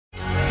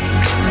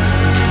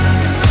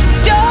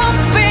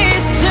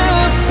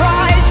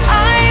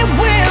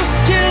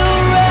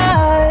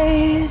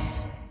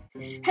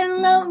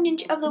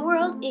of the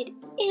world, it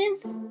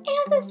is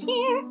Ameythst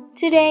here.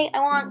 Today I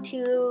want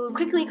to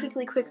quickly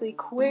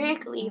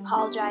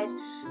apologize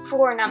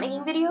for not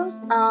making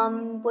videos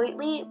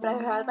lately, but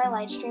I've had my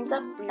live streams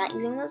up. I'm not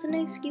using those as an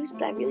excuse,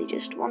 but I really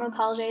just want to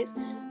apologize.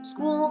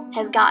 School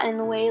has gotten in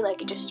the way,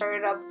 like it just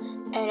started up,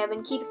 and I've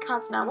been keeping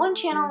constant on one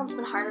channel, and it's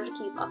been harder to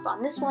keep up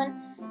on this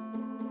one.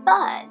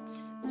 But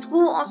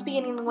school will also be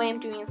getting in the way. I'm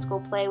doing a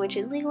school play, which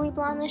is Legally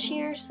Blonde this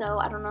year, so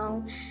I don't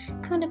know.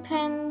 Kind of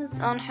depends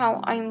on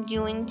how I'm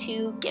doing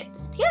to get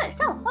this together.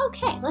 So,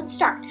 okay, let's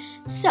start.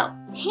 So,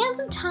 Hands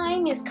of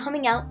Time is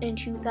coming out in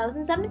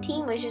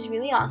 2017, which is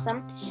really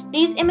awesome.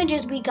 These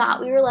images we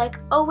got, we were like,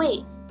 oh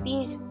wait,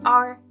 these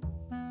are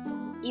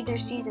either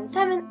Season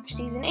 7 or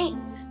Season 8.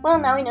 Well,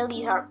 now we know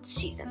these are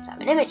Season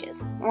 7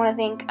 images. I want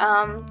to thank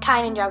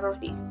Kai and Ninjago for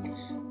these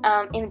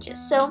images.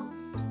 So,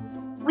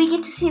 we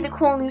get to see the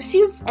cool new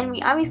suits, and we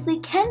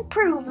obviously can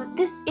prove that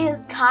this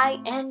is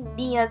Kai and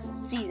Nia's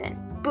season.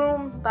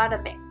 Boom,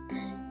 bada bing.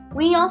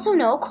 We also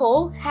know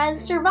Cole has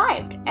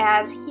survived,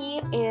 as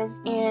he is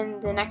in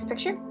the next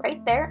picture,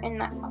 right there in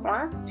that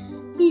corner.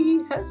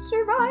 He has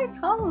survived,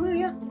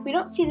 hallelujah. We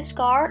don't see the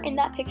scar in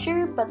that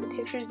picture, but the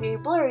picture is very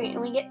blurry,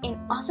 and we get an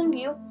awesome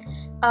view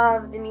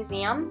of the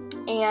museum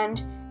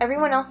and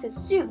everyone else's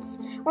suits.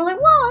 We're like,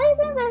 whoa, these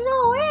things are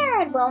so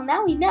weird. Well,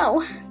 now we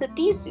know that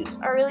these suits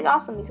are really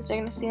awesome because we're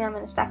going to see them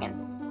in a second.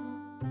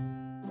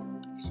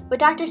 But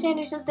Dr.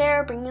 Sanders is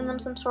there bringing them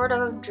some sort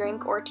of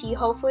drink or tea.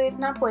 Hopefully it's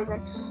not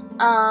poison.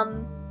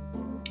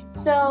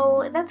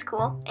 So that's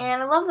cool.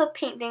 And I love the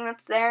painting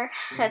that's there.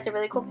 That's a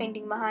really cool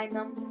painting behind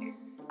them.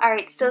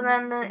 Alright, so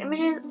then the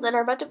images that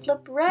are about to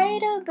flip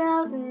right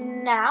about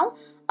now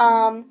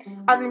are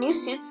the new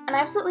suits, and I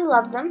absolutely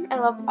love them. I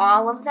love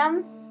all of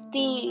them.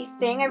 The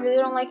thing I really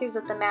don't like is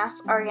that the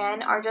masks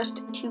are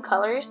just two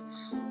colors.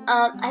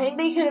 I think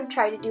they could have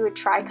tried to do a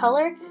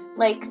tricolor,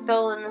 like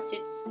fill in the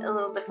suits a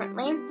little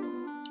differently,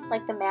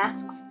 like the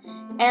masks.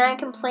 And I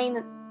complain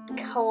that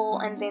Cole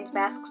and Zane's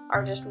masks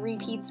are just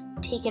repeats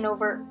taken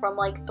over from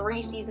like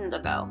 3 seasons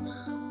ago,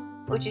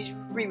 which is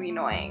really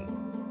annoying.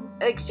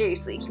 Like,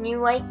 seriously, can you,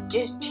 like,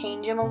 just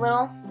change them a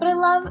little? But I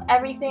love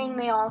everything.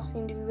 They all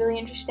seem to be really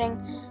interesting.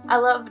 I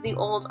love the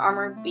old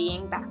armor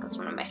being back. That's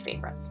one of my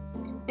favorites.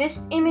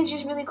 This image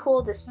is really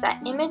cool, this set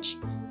image.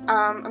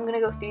 I'm going to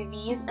go through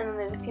these, and then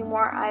there's a few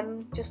more.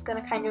 I'm just going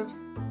to kind of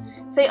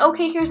say,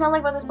 okay, here's what I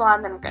like about this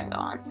blonde, and then we're going to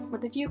go on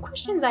with a few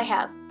questions I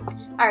have.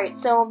 Alright,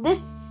 so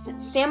this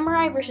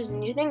samurai versus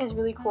ninja thing is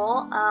really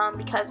cool,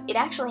 because it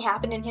actually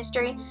happened in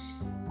history.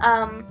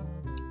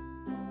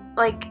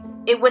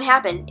 It would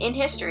happen in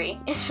history.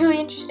 It's really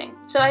interesting.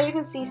 So as you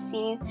can see,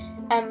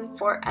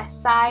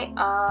 CM4SI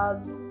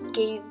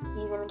gave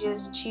these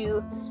images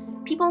to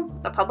people,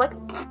 the public.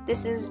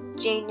 This is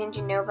J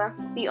Ninja Nova.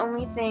 The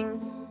only thing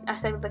I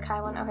said with the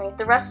Kai one, okay,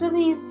 the rest of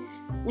these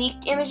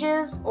leaked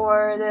images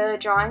or the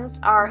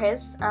drawings are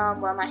his.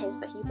 Well, not his,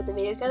 but he put the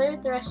video together.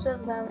 The rest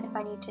of them, if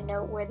I need to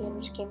know where the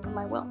image came from,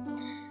 I will.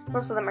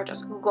 Most of them are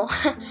just Google.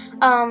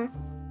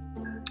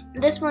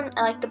 This one,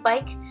 I like the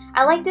bike.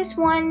 I like this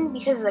one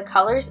because of the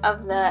colors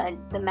of the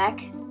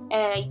mech.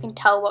 You can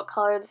tell what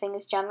color the thing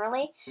is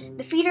generally.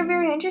 The feet are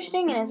very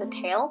interesting and has a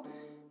tail.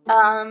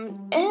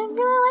 And I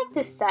really like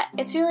this set.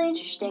 It's really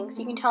interesting, so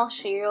you can tell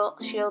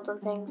shields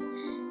and things.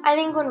 I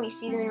think when we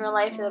see them in real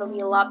life, it'll be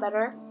a lot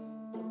better.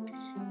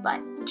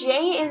 But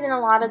Jay is in a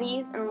lot of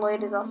these, and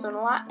Lloyd is also in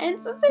a lot. And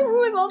since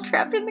everyone's all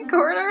trapped in the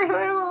corner,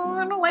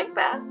 I don't like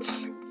that.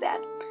 It's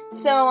sad.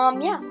 So,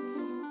 yeah.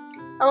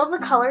 I love the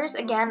colors.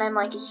 Again, I'm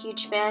like a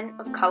huge fan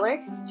of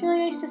color. It's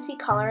really nice to see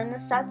color in the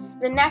sets.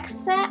 The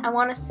next set, I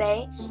want to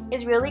say,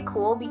 is really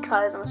cool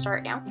because, I'm going to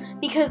start now,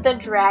 because the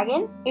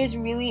dragon is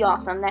really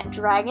awesome. That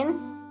dragon,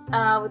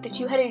 with the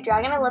two-headed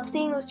dragon, I love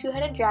seeing those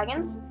two-headed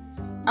dragons.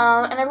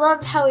 And I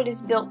love how it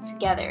is built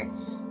together.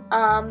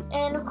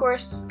 And of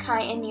course,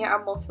 Kai and Nia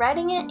are both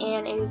riding it,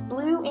 and it is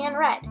blue and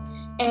red.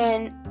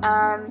 And,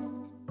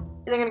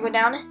 they're gonna go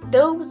down.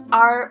 Those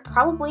are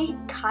probably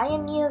Kai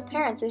and Nia's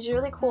parents. It's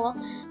really cool.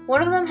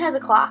 One of them has a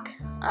clock,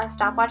 a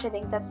stopwatch. I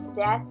think that's the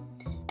dad.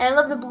 And I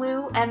love the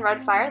blue and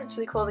red fire. That's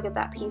really cool to get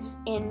that piece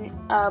in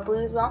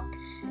blue as well.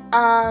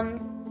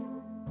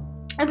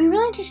 It'd be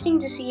really interesting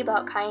to see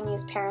about Kai and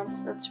Nia's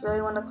parents. That's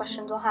really one of the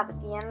questions I'll have at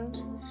the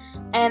end.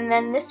 And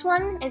then this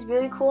one is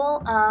really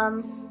cool.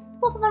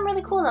 Both of them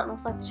really cool. That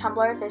looks like the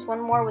tumbler. There's one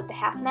more with the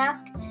half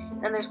mask.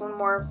 And then there's one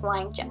more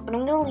flying jet. But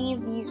I'm gonna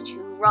leave these to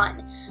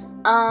run.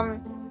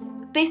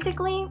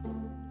 Basically,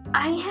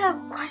 I have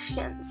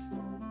questions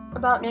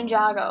about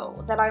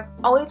Ninjago that I've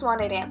always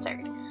wanted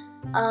answered.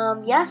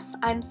 Yes,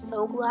 I'm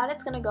so glad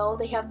it's gonna go.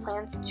 They have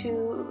plans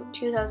to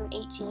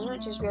 2018,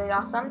 which is really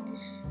awesome.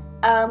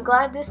 I'm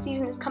glad this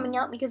season is coming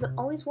out because I've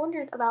always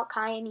wondered about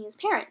Kai and Nia's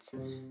parents.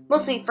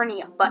 Mostly for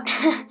Nia, but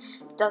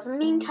doesn't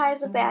mean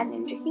Kai's a bad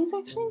ninja. He's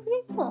actually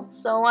pretty cool,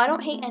 so I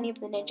don't hate any of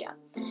the ninja.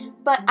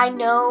 But I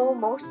know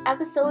most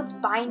episodes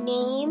by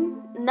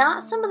name,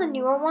 not some of the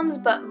newer ones,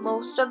 but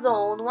most of the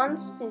old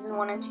ones, season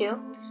 1 and 2.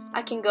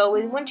 I can go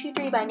with 1, 2,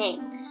 3 by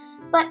name.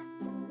 But,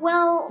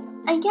 well,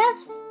 I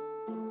guess,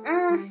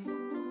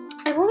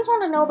 I've always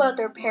wanted to know about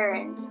their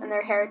parents and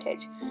their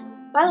heritage.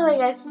 By the way,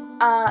 guys,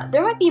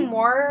 there might be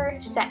more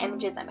set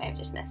images I might have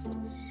just missed.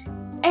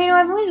 And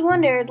I've always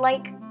wondered,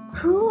 like,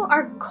 who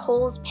are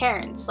Cole's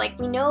parents? Like,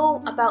 we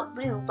know about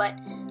Lou, but,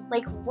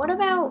 like, what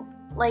about,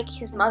 like,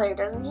 his mother?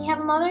 Doesn't he have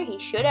a mother? He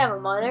should have a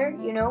mother.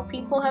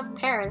 People have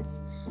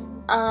parents.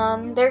 There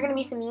are going to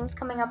be some memes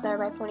coming up that are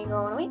by Pony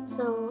going away,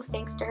 so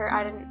thanks to her.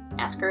 I didn't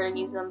ask her to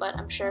use them, but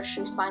I'm sure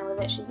she's fine with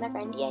it. She's my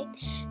friend, yay.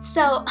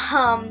 So,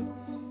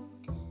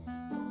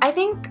 I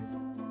think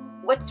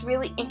what's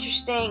really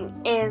interesting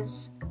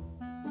is,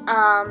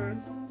 I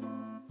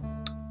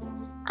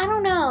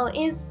don't know,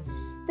 is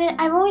that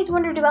I've always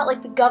wondered about,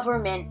 like, the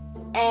government,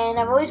 and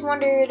I've always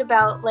wondered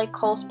about, like,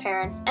 Cole's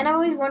parents, and I've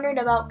always wondered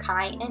about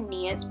Kai and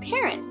Nia's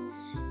parents.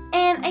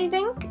 And I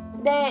think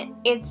that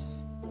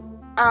it's,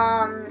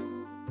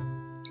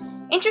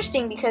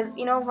 interesting because,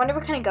 I wonder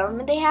what kind of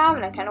government they have,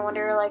 and I kind of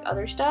wonder, like,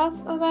 other stuff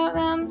about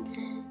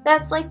them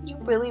that's, like, you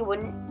really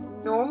wouldn't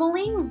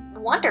normally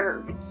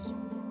wonder. It's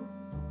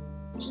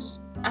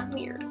just, I'm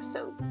weird,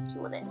 so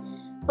deal with it.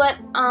 But,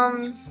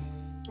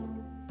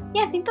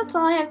 yeah, I think that's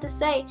all I have to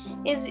say,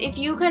 is if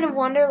you kind of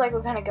wonder, like,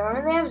 what kind of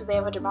government they have, do they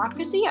have a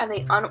democracy? Are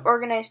they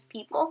unorganized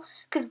people?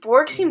 Because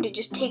Borg seemed to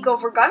just take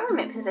over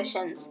government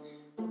positions,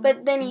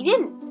 but then he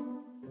didn't.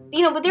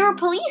 But there were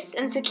police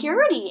and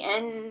security,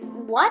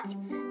 and what?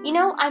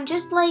 I'm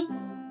just, like,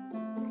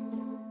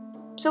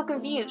 so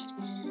confused.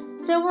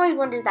 So I've always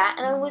wondered that,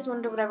 and I always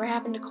wonder whatever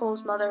happened to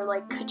Cole's mother.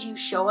 Like, could you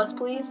show us,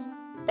 please?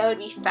 That would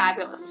be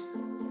fabulous.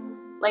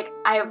 Like,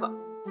 I have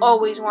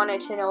always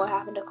wanted to know what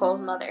happened to Cole's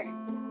mother.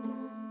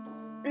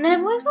 And then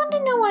I've always wanted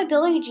to know why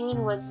Billie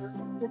Jean was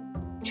the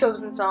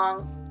chosen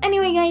song.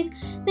 Anyway, guys,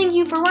 thank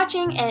you for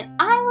watching, and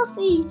I will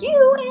see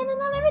you in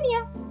another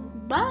video.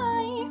 Bye!